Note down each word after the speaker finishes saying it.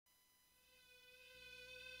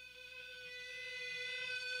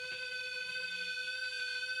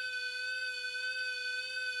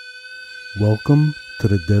Welcome to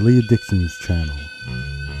the Deadly Addictions channel.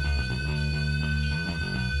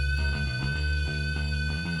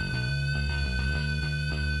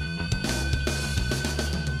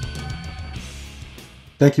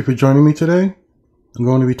 Thank you for joining me today. I'm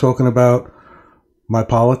going to be talking about my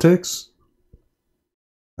politics.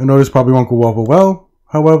 I know this probably won't go over well.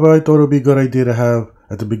 However, I thought it would be a good idea to have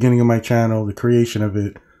at the beginning of my channel, the creation of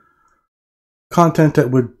it, content that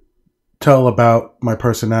would tell about my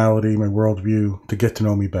personality, my worldview, to get to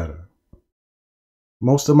know me better.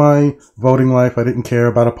 Most of my voting life, I didn't care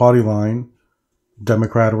about a party line,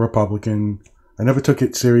 Democrat or Republican. I never took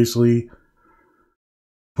it seriously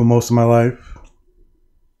for most of my life.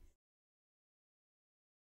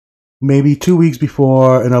 Maybe 2 weeks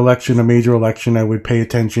before an election, a major election, I would pay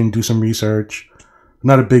attention, do some research. I'm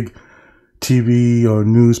not a big TV or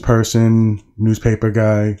news person, newspaper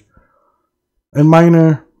guy. And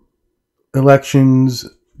minor elections,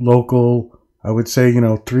 local, I would say,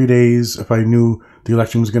 3 days if I knew the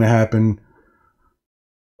election was going to happen.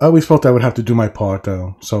 I always felt I would have to do my part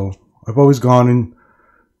though. So I've always gone and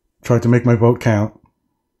tried to make my vote count.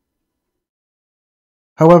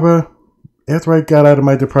 However, after I got out of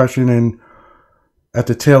my depression and at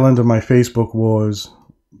the tail end of my Facebook wars,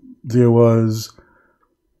 there was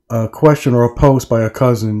a question or a post by a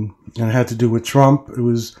cousin, and it had to do with Trump. It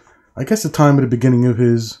was, I guess, the time at the beginning of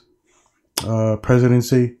his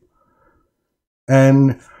presidency.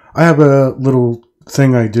 And I have a little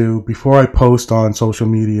thing I do before I post on social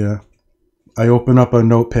media. I open up a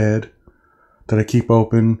notepad that I keep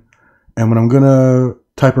open, and when I'm gonna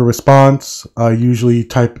type a response, I usually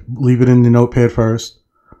leave it in the notepad first,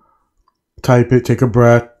 type it, take a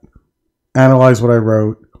breath, analyze what I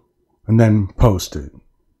wrote, and then post it.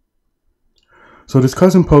 So this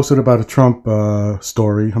cousin posted about a Trump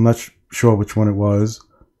story. I'm not sure which one it was.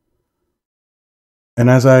 And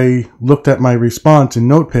as I looked at my response in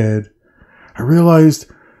Notepad, I realized,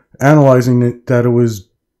 analyzing it, that it was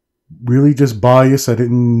really just bias. I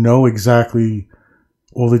didn't know exactly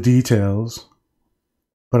all the details,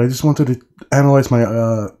 but I just wanted to analyze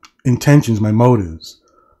my intentions, my motives.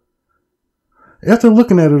 After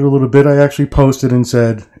looking at it a little bit, I actually posted and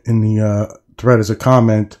said in the thread as a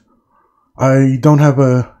comment, I don't have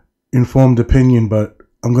a informed opinion, but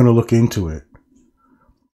I'm going to look into it.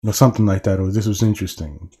 Something like that, or this was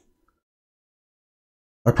interesting.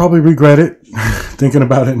 I probably regret it, thinking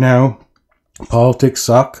about it now. Politics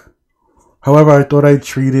suck. However, I thought I'd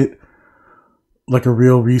treat it like a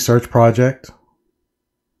real research project.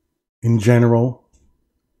 In general,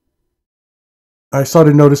 I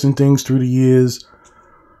started noticing things through the years.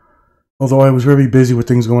 Although I was very busy with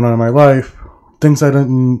things going on in my life, things I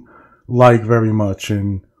didn't like very much,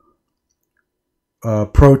 and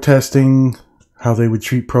protesting, how they would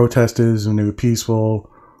treat protesters when they were peaceful,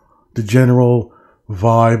 the general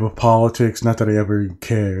vibe of politics, not that I ever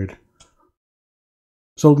cared.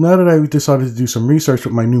 So now that I decided to do some research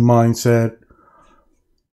with my new mindset,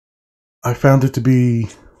 I found it to be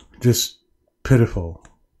just pitiful.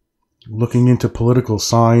 Looking into political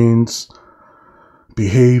science,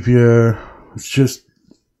 behavior, it's just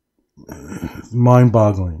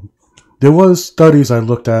mind-boggling. There was studies I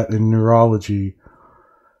looked at in neurology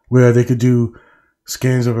where they could do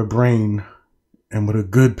scans of a brain, and with a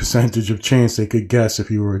good percentage of chance they could guess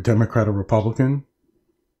if you were a Democrat or Republican.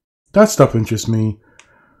 That stuff interests me,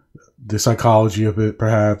 the psychology of it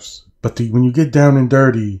perhaps, but when you get down and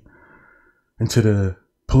dirty into the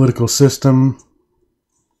political system,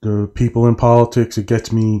 the people in politics, it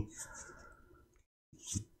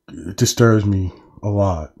disturbs me a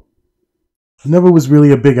lot. I never was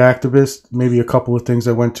really a big activist, maybe a couple of things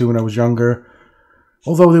I went to when I was younger.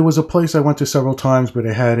 Although there was a place I went to several times where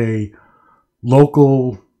they had a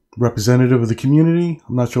local representative of the community.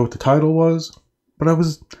 I'm not sure what the title was, but I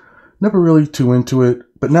was never really too into it.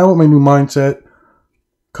 But now with my new mindset,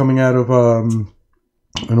 coming out of an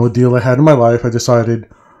ordeal I had in my life, I decided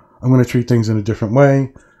I'm going to treat things in a different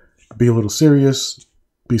way, be a little serious,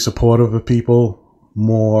 be supportive of people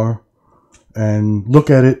more, and look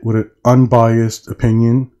at it with an unbiased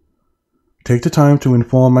opinion. Take the time to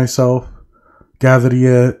inform myself, gather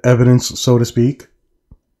the evidence, so to speak.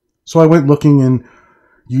 So I went looking and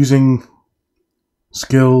using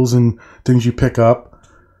skills and things you pick up.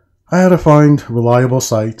 I had to find reliable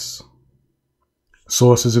sites,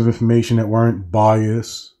 sources of information that weren't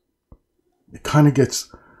biased. It kind of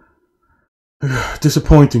gets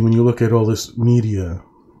disappointing when you look at all this media,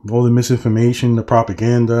 all the misinformation, the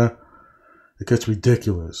propaganda. It gets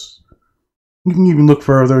ridiculous. You can even look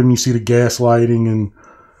further and you see the gaslighting and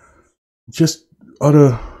just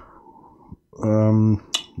utter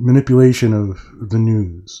manipulation of the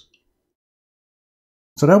news.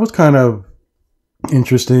 So that was kind of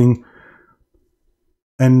interesting.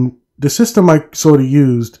 And the system I sort of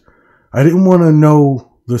used, I didn't want to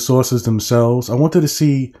know the sources themselves. I wanted to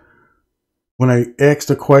see, when I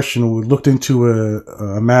asked a question or looked into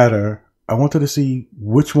a matter, I wanted to see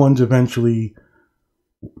which ones eventually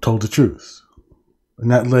told the truth.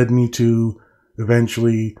 And that led me to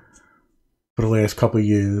eventually, for the last couple of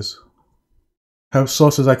years, have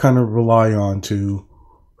sources I kind of rely on to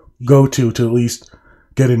go to at least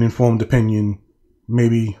get an informed opinion,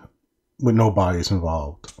 maybe with no bias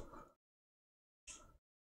involved.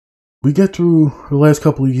 We get through the last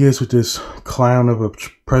couple of years with this clown of a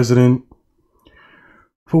president.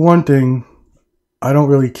 For one thing, I don't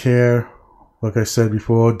really care, like I said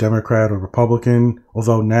before, Democrat or Republican,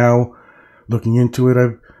 although now, looking into it,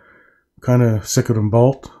 I'm kind of sick of them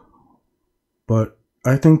both. But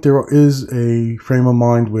I think there is a frame of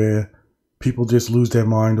mind where people just lose their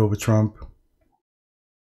mind over Trump.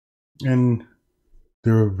 And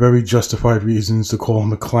there are very justified reasons to call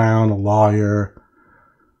him a clown, a liar,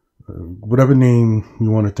 whatever name you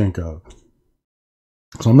want to think of.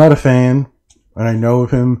 So I'm not a fan, and I know of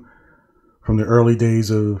him from the early days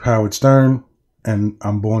of Howard Stern, and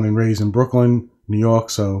I'm born and raised in Brooklyn, New York,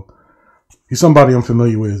 so he's somebody I'm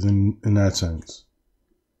familiar with in that sense.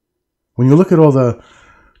 When you look at all the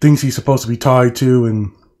things he's supposed to be tied to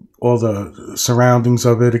and all the surroundings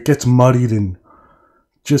of it, it gets muddied and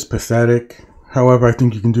just pathetic. However, I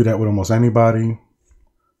think you can do that with almost anybody.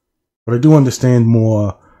 But I do understand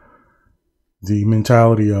more the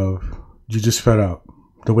mentality of you're just fed up.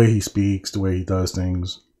 The way he speaks, the way he does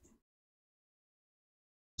things.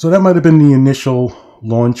 So that might have been the initial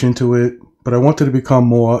launch into it, but I wanted to become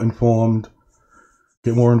more informed,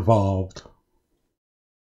 get more involved.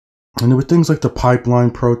 And there were things like the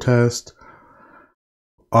pipeline protest,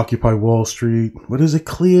 Occupy Wall Street, where there's a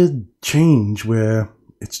clear change where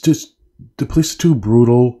it's just the police are too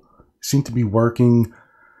brutal, seem to be working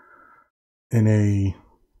in a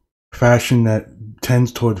fashion that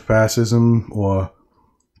tends toward fascism or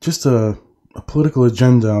just a political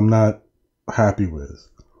agenda I'm not happy with.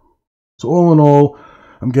 So all in all,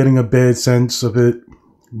 I'm getting a bad sense of it.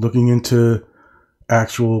 Looking into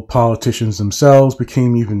actual politicians themselves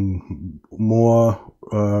became even more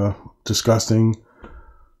disgusting.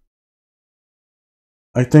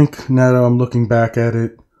 I think now that I'm looking back at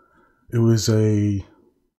it, it was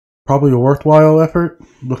probably a worthwhile effort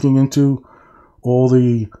looking into all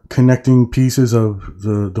the connecting pieces of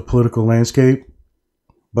the political landscape.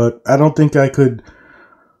 But I don't think I could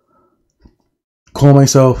call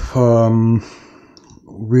myself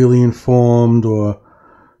really informed or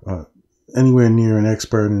anywhere near an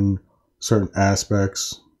expert in certain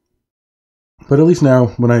aspects. But at least now,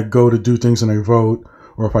 when I go to do things and I vote,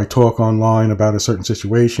 or if I talk online about a certain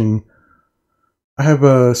situation, I have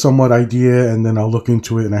a somewhat idea, and then I'll look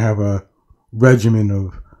into it, and I have a regimen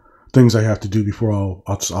of things I have to do before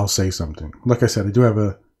I'll say something. Like I said, I do have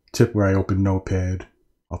a tip where I open Notepad.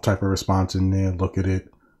 I'll type a response in there, look at it,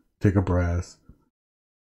 take a breath.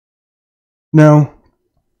 Now,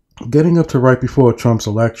 getting up to right before Trump's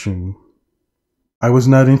election, I was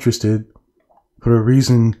not interested for the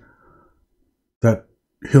reason that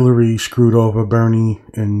Hillary screwed over Bernie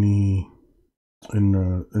in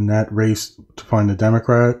that race to find a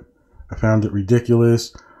Democrat. I found it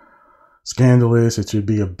ridiculous, scandalous. It should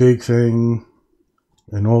be a big thing,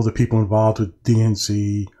 and all the people involved with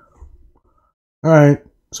DNC. All right,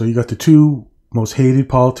 so you got the two most hated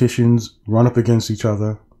politicians run up against each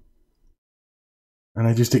other, and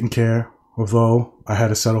I just didn't care. Although I had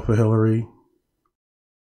to settle for Hillary,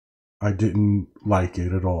 I didn't like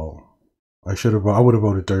it at all. I would have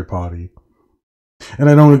voted third party. And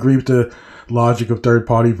I don't agree with the logic of third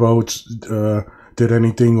party votes did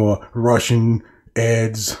anything, or Russian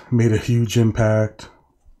ads made a huge impact.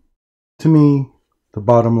 To me, the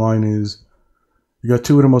bottom line is you got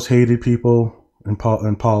two of the most hated people in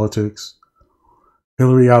politics.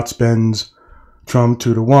 Hillary outspends Trump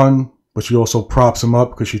 2-1, but she also props him up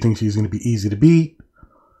because she thinks he's going to be easy to beat.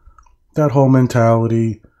 That whole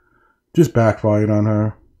mentality just backfired on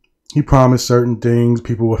her. He promised certain things.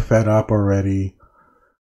 People were fed up already.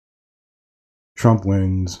 Trump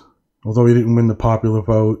wins. Although he didn't win the popular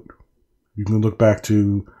vote. You can look back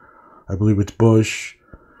to, I believe it's Bush.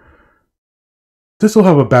 This will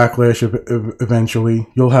have a backlash eventually.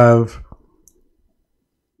 You'll have,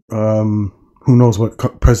 who knows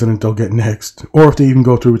what president they'll get next. Or if they even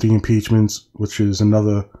go through with the impeachments, which is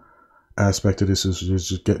another aspect of this, is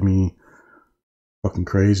just get me fucking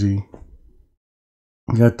crazy.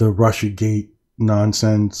 You got the Russiagate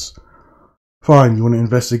nonsense. Fine, you want to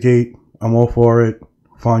investigate? I'm all for it.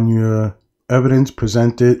 Find you evidence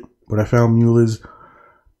presented, but I found Mueller's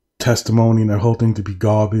testimony and that whole thing to be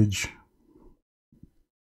garbage.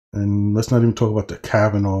 And let's not even talk about the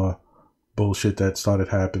Kavanaugh bullshit that started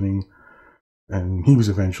happening. And he was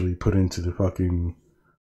eventually put into the fucking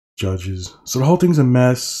judges. So the whole thing's a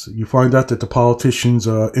mess. You find out that the politicians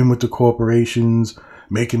are in with the corporations,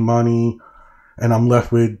 making money. And I'm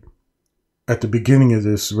left with, at the beginning of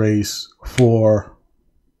this race, 4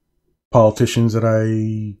 politicians that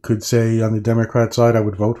I could say on the Democrat side I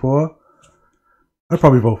would vote for. I'd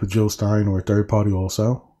probably vote for Jill Stein or a third party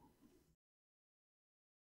also.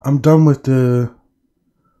 I'm done with the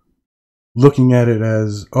looking at it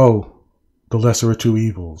as, oh, the lesser of two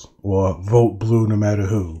evils, or vote blue no matter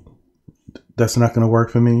who. That's not going to work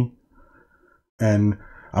for me. And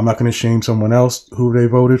I'm not going to shame someone else who they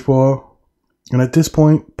voted for. And at this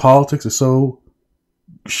point, politics is so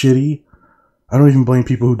shitty, I don't even blame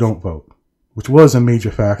people who don't vote, which was a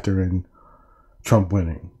major factor in Trump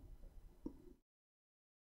winning.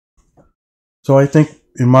 So I think,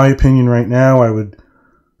 in my opinion right now, I would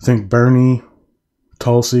think Bernie,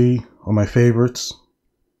 Tulsi are my favorites.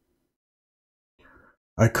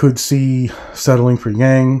 I could see settling for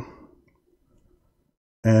Yang.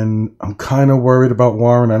 And I'm kind of worried about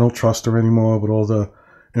Warren. I don't trust her anymore with all the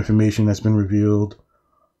information that's been revealed.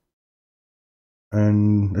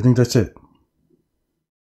 And I think that's it.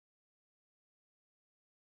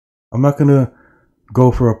 I'm not going to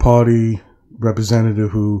go for a party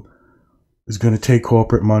representative who is going to take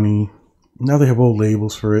corporate money. Now they have all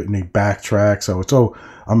labels for it and they backtrack. So it's, oh,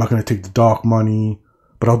 I'm not going to take the dark money,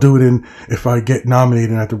 but I'll do it if I get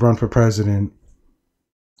nominated and I have to run for president.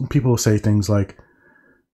 And people will say things like,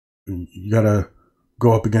 you got to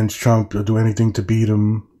go up against Trump or do anything to beat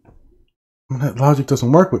him. And that logic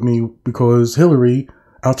doesn't work with me because Hillary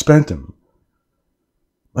outspent him.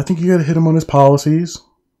 I think you got to hit him on his policies.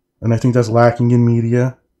 And I think that's lacking in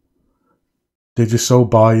media. They're just so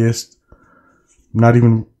biased. Not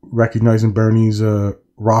even recognizing Bernie's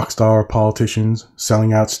rock star politicians,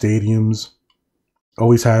 selling out stadiums.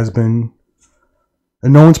 Always has been.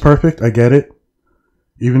 And no one's perfect, I get it.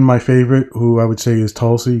 Even my favorite, who I would say is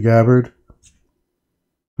Tulsi Gabbard,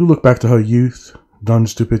 who look back to her youth, done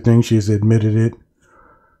stupid things, she has admitted it.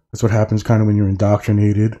 That's what happens kind of when you're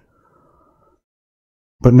indoctrinated.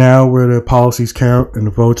 But now where the policies count and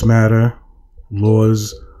the votes matter,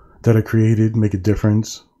 laws that are created make a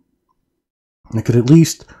difference, I could at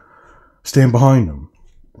least stand behind them.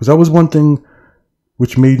 Because that was one thing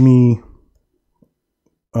which made me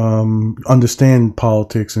understand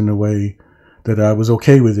politics in a way that I was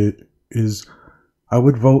okay with it, is I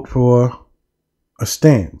would vote for a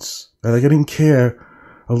stance. Like, I didn't care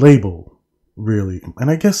a label, really.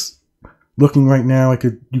 And I guess looking right now,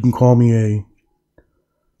 you can call me a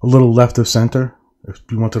little left of center, if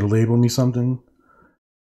you wanted to label me something.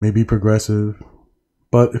 Maybe progressive.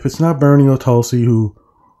 But if it's not Bernie or Tulsi, who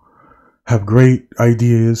have great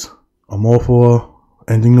ideas, I'm all for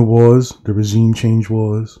ending the wars, the regime change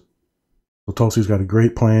wars. So Tulsi's got a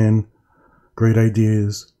great plan, great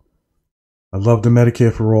ideas. I love the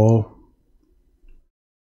Medicare for all.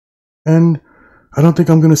 And I don't think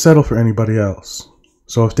I'm going to settle for anybody else.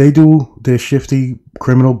 So if they do their shifty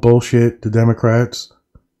criminal bullshit, the Democrats,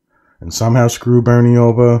 and somehow screw Bernie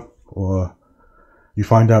over, or you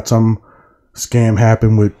find out some scam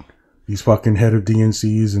happened with these fucking head of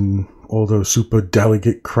DNCs and all the super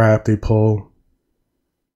delegate crap they pull,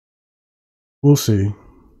 we'll see.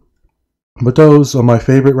 But those are my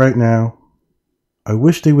favorite right now. I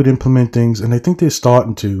wish they would implement things, and I think they're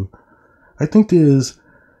starting to. I think there's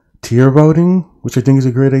tier voting, which I think is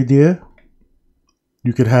a great idea.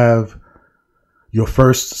 You could have your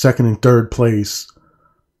first, second, and third place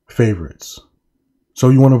favorites. So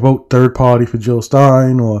you want to vote third party for Jill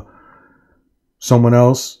Stein or someone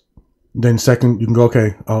else. Then second, you can go,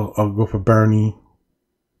 okay, I'll go for Bernie.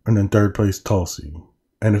 And then third place, Tulsi.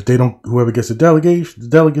 And if they don't, whoever gets the delegates,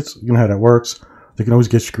 you know how that works. They can always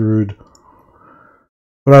get screwed.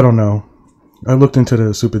 But I don't know. I looked into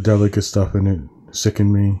the super delegate stuff and it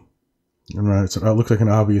sickened me. And it looks like an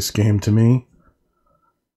obvious scam to me.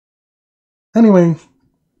 Anyway,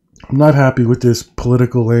 I'm not happy with this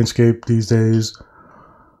political landscape these days.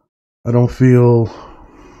 I don't feel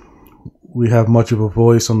we have much of a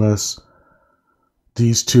voice unless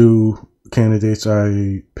these two candidates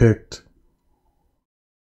I picked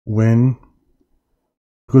win.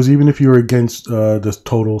 Because even if you're against this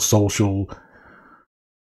total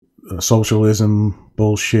socialism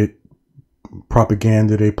bullshit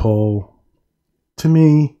propaganda they pull, to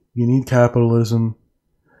me, you need capitalism.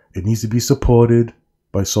 It needs to be supported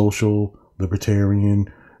by social,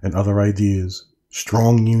 libertarian, and other ideas.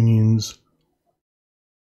 Strong unions,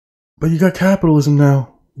 But you got capitalism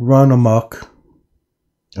now run amok.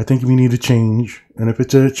 I think we need a change. And if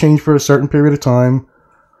it's a change for a certain period of time,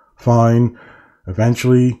 fine.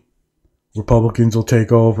 Eventually, Republicans will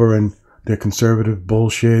take over and their conservative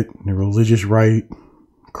bullshit, their religious right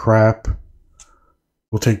crap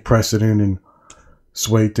will take precedent and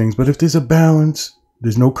sway things. But if there's a balance,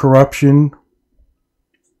 there's no corruption,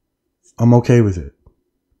 I'm okay with it.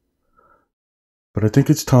 But I think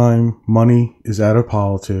it's time. Money is out of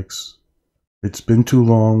politics. It's been too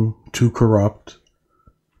long, too corrupt.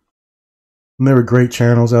 And there are great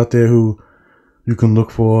channels out there who you can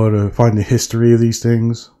look for to find the history of these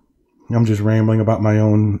things. I'm just rambling about my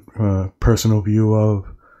own personal view of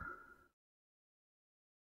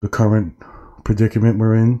the current predicament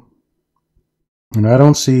we're in. And I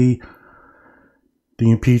don't see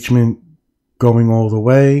the impeachment going all the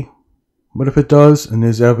way. But if it does, and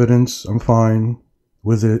there's evidence, I'm fine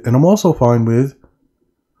with it. And I'm also fine with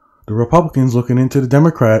the Republicans looking into the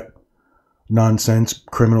Democrat nonsense,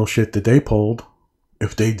 criminal shit that they pulled.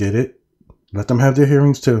 If they did it, let them have their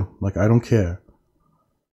hearings too. Like, I don't care.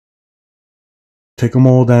 Take them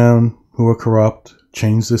all down who are corrupt.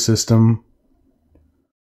 Change the system.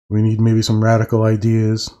 We need maybe some radical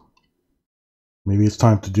ideas. Maybe it's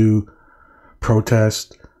time to do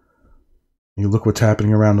protest. You look what's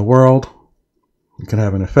happening around the world. It can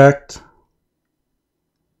have an effect.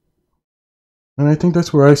 And I think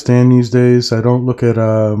that's where I stand these days. I don't look at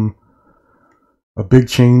a big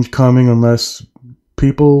change coming unless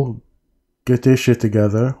people get their shit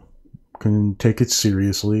together, can take it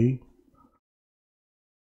seriously.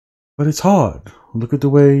 But it's hard. Look at the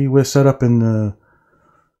way we're set up in the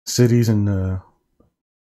cities and the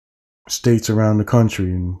states around the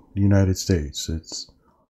country in the United States. It's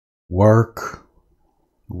work,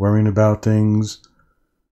 worrying about things,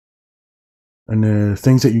 and the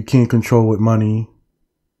things that you can't control with money.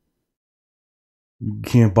 You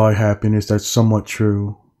can't buy happiness. That's somewhat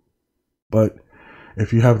true. But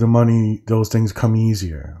if you have the money, those things come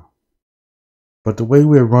easier. But the way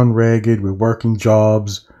we're run ragged, we're working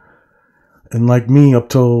jobs, and like me, up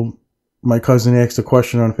till my cousin asked a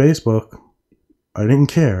question on Facebook, I didn't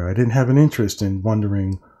care. I didn't have an interest in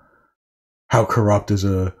wondering how corrupt is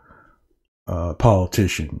a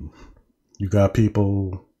politician. You got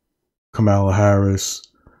people, Kamala Harris,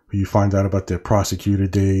 who you find out about their prosecutor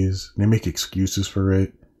days. They make excuses for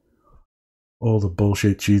it. All the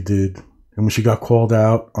bullshit she did. And when she got called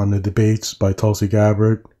out on the debates by Tulsi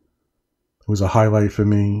Gabbard, it was a highlight for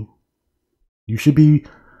me. You should be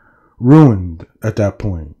ruined at that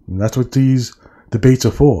point. And that's what these debates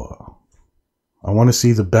are for. I want to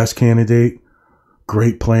see the best candidate,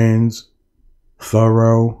 great plans,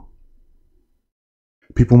 thorough.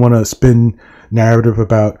 People want to spin narrative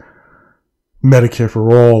about Medicare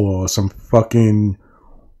for all or some fucking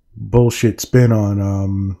bullshit spin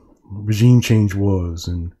on regime change wars.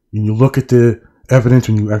 And when you look at the evidence,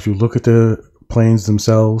 when you actually look at the plans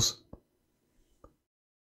themselves,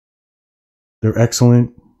 they're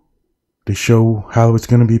excellent. They show how it's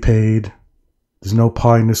going to be paid. There's no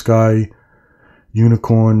pie in the sky,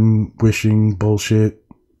 unicorn wishing bullshit.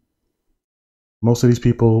 Most of these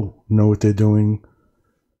people know what they're doing.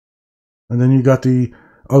 And then you got the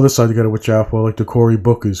other side you got to watch out for, like the Cory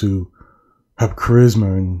Bookers who have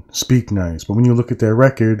charisma and speak nice. But when you look at their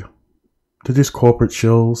record, they're just corporate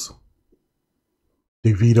shills.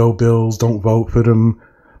 They veto bills, don't vote for them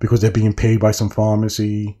because they're being paid by some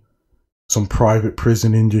pharmacy, some private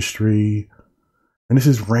prison industry. And this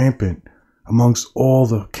is rampant amongst all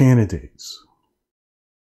the candidates.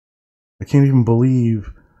 I can't even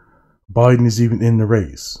believe Biden is even in the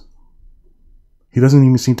race. He doesn't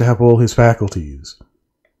even seem to have all his faculties.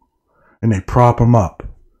 And they prop him up.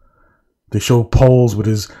 They show polls with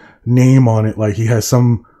his name on it like he has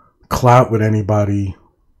some clout with anybody.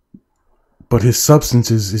 But his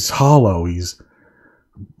substance is hollow. He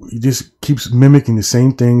just keeps mimicking the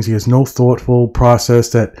same things. He has no thoughtful process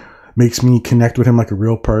that makes me connect with him like a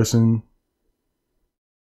real person.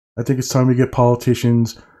 I think it's time we get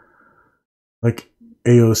politicians like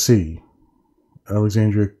AOC,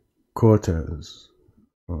 Alexandria Cortez,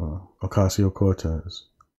 Ocasio-Cortez.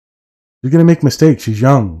 She's going to make mistakes. She's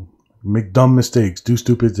young. Make dumb mistakes. Do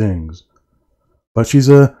stupid things. But she's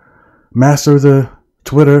a master of the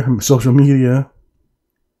Twitter, social media.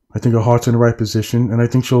 I think her heart's in the right position. And I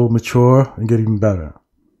think she'll mature and get even better.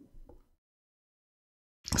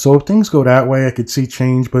 So if things go that way, I could see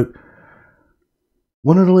change. But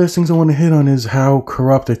one of the last things I want to hit on is how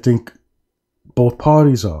corrupt I think both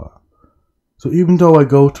parties are. So even though I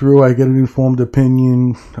go through, I get an informed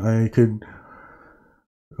opinion, I could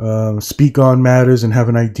speak on matters and have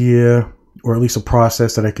an idea or at least a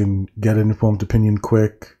process that I can get an informed opinion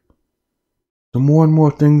quick, the more and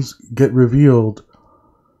more things get revealed,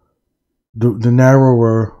 the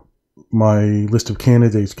narrower my list of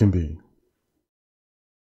candidates can be.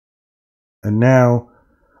 And now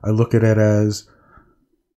I look at it as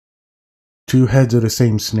two heads of the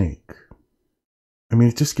same snake. I mean,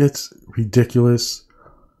 it just gets ridiculous.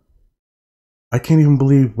 I can't even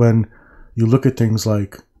believe when you look at things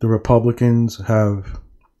like the Republicans have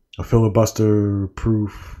a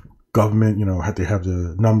filibuster-proof government, they have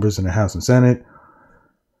the numbers in the House and Senate.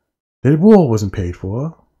 Their wall wasn't paid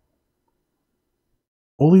for.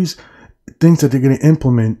 All these things that they're going to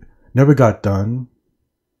implement never got done.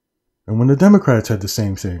 And when the Democrats had the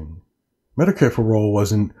same thing, Medicare for all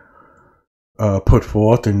wasn't put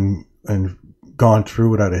forth and gone through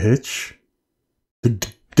without a hitch. The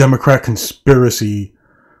Democrat conspiracy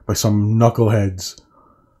by some knuckleheads.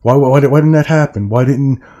 Why didn't that happen? Why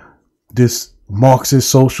didn't this Marxist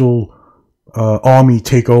social army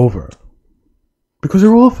take over? Because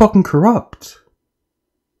they're all fucking corrupt.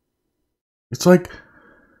 It's like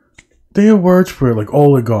they have words for it, like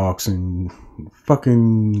oligarchs and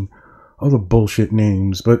fucking other bullshit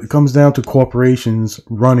names, but it comes down to corporations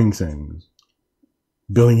running things.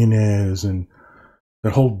 Billionaires and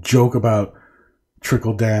that whole joke about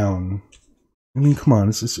trickle down. I mean, come on,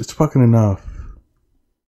 it's fucking enough.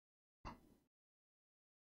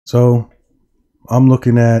 So I'm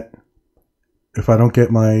looking at, if I don't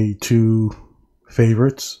get my two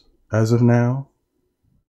favorites as of now,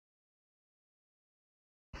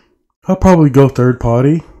 I'll probably go third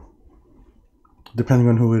party, depending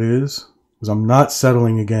on who it is, because I'm not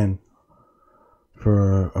settling again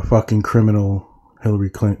for a fucking criminal Hillary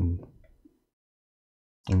Clinton.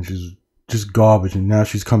 And she's just garbage, and now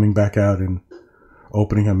she's coming back out and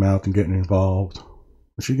opening her mouth and getting involved.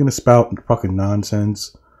 Is she gonna spout fucking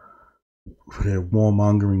nonsense for their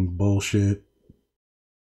warmongering bullshit?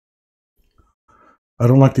 I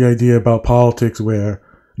don't like the idea about politics where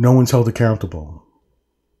no one's held accountable.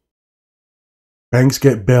 Banks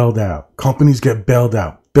get bailed out. Companies get bailed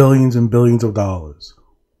out. Billions and billions of dollars.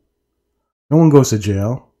 No one goes to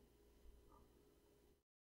jail.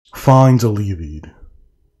 Fines are levied.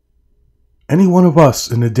 Any one of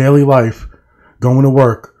us in the daily life going to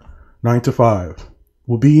work 9 to 5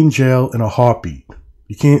 will be in jail in a heartbeat.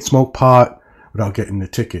 You can't smoke pot without getting a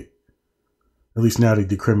ticket. At least now they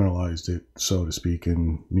decriminalized it, so to speak,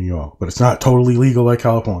 in New York. But it's not totally legal like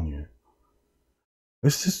California.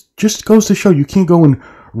 It's just goes to show you can't go and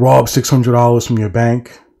rob $600 from your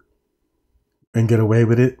bank and get away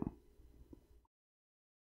with it.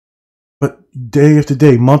 But day after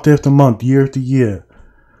day, month after month, year after year,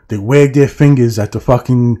 they wag their fingers at the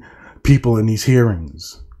fucking people in these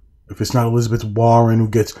hearings. If it's not Elizabeth Warren who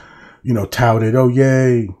gets, touted, oh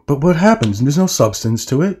yay. But what happens? There's no substance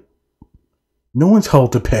to it. No one's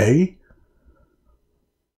held to pay.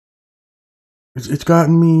 It's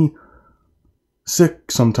gotten me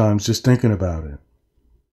sick sometimes just thinking about it.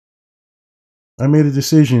 I made a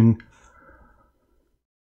decision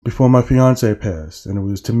before my fiance passed, and it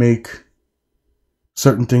was to make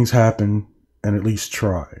certain things happen and at least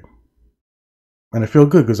try. And I feel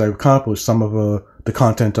good because I've accomplished some of the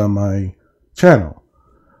content on my channel.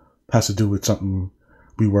 It has to do with something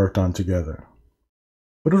we worked on together.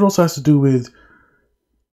 But it also has to do with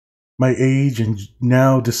my age and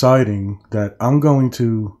now deciding that I'm going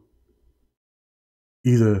to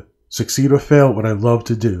either succeed or fail at what I love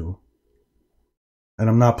to do. And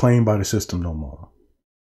I'm not playing by the system no more.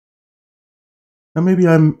 Now maybe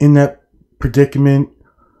I'm in that predicament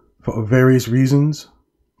for various reasons,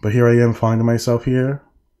 but here I am finding myself here.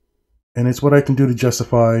 And it's what I can do to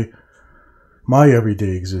justify my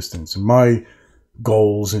everyday existence and my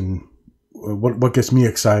goals and what gets me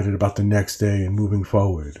excited about the next day and moving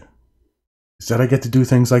forward. Is that I get to do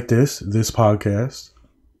things like this podcast,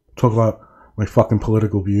 talk about my fucking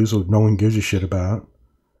political views that no one gives a shit about.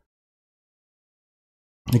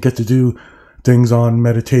 I get to do things on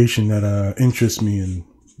meditation that interest me and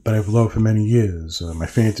that I've loved for many years, my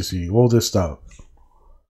fantasy, all this stuff.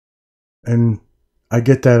 And I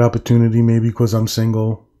get that opportunity maybe because I'm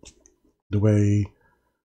single, the way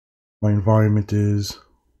my environment is.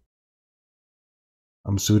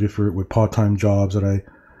 I'm suited for it with part-time jobs that I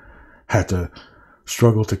had to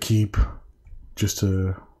struggle to keep just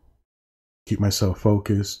to keep myself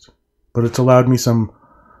focused. But it's allowed me some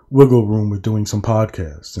wiggle room with doing some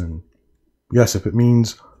podcasts. And yes, if it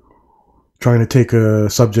means trying to take a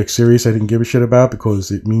subject serious I didn't give a shit about because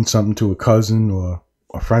it means something to a cousin or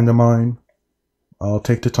a friend of mine, I'll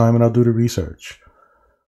take the time and I'll do the research.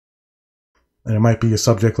 And it might be a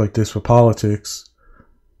subject like this for politics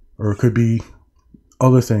Or it could be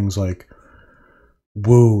other things like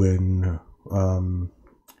woo and,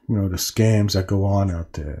 the scams that go on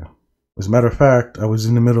out there. As a matter of fact, I was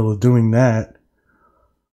in the middle of doing that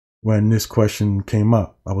when this question came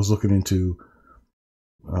up. I was looking into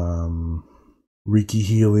Reiki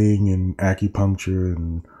healing and acupuncture,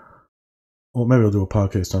 and maybe I'll do a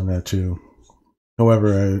podcast on that too.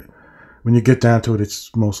 However, when you get down to it,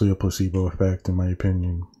 it's mostly a placebo effect, in my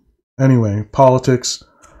opinion. Anyway, politics,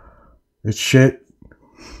 it's shit.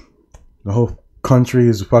 The whole country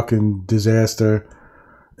is a fucking disaster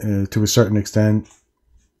to a certain extent.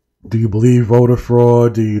 Do you believe voter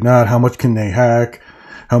fraud? Do you not? How much can they hack?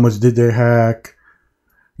 How much did they hack?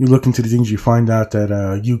 You look into the things, you find out that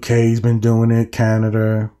UK's been doing it,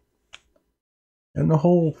 Canada. And the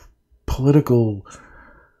whole political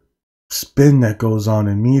spin that goes on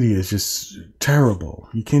in media is just terrible.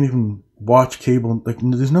 You can't even watch cable. Like,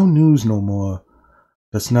 there's no news no more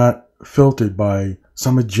that's not filtered by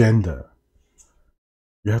some agenda.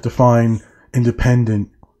 You have to find independent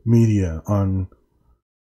media on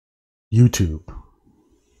YouTube.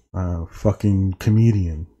 Fucking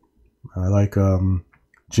comedian. I like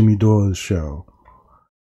Jimmy Dore's show.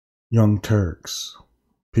 Young Turks.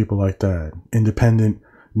 People like that. Independent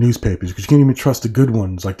newspapers. Because you can't even trust the good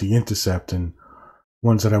ones like The Intercept and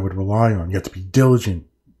ones that I would rely on. You have to be diligent.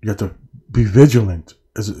 You have to be vigilant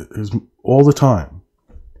as all the time.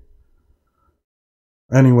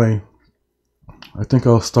 Anyway, I think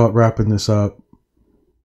I'll start wrapping this up.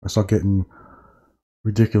 I start getting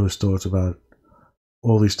ridiculous thoughts about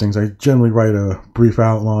all these things. I generally write a brief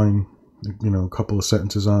outline, a couple of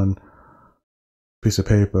sentences on a piece of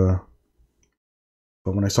paper.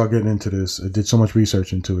 But when I start getting into this, I did so much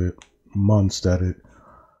research into it, months, that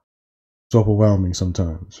it's overwhelming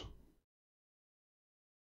sometimes.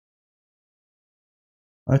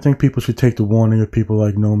 I think people should take the warning of people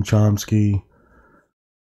like Noam Chomsky.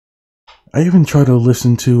 I even try to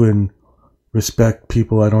listen to and respect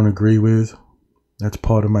people I don't agree with. That's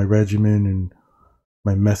part of my regimen and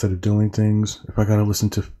my method of doing things. If I gotta listen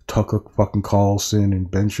to Tucker fucking Carlson and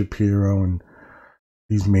Ben Shapiro and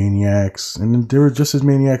these maniacs, and there were just as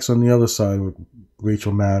maniacs on the other side with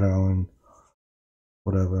Rachel Maddow and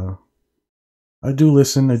whatever. I do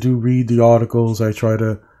listen, I do read the articles, I try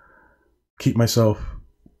to keep myself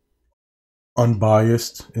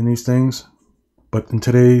unbiased in these things. But in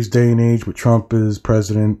today's day and age with Trump as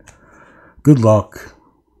president, good luck.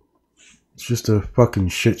 It's just a fucking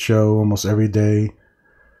shit show almost every day.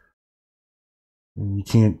 And you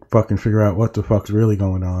can't fucking figure out what the fuck's really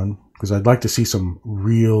going on. Because I'd like to see some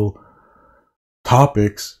real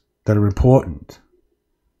topics that are important.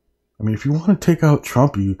 I mean, if you want to take out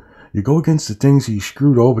Trump, you go against the things he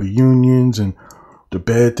screwed over, the unions and the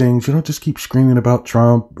bad things. You don't just keep screaming about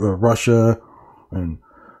Trump, Russia, and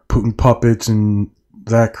Putin puppets and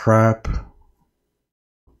that crap.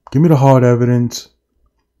 Give me the hard evidence.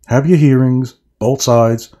 Have your hearings, both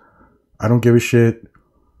sides. I don't give a shit.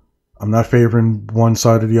 I'm not favoring one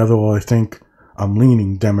side or the other. Well, I think I'm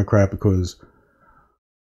leaning Democrat because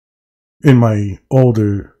in my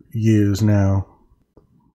older years now,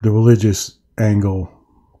 the religious angle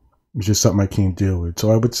is just something I can't deal with.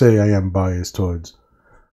 So I would say I am biased towards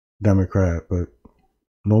Democrat, but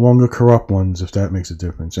no longer corrupt ones, if that makes a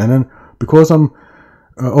difference. And then because I'm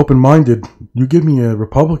open-minded, you give me a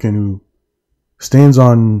Republican who stands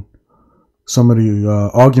on some of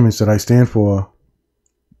the arguments that I stand for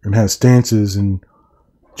and has stances and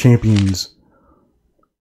champions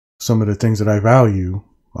some of the things that I value,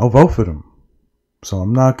 I'll vote for them. So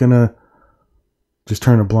I'm not going to just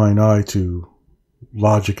turn a blind eye to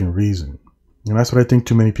logic and reason. And that's what I think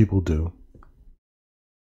too many people do.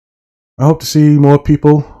 I hope to see more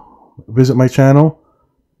people visit my channel,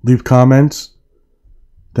 leave comments.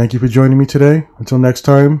 Thank you for joining me today. Until next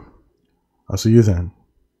time, I'll see you then.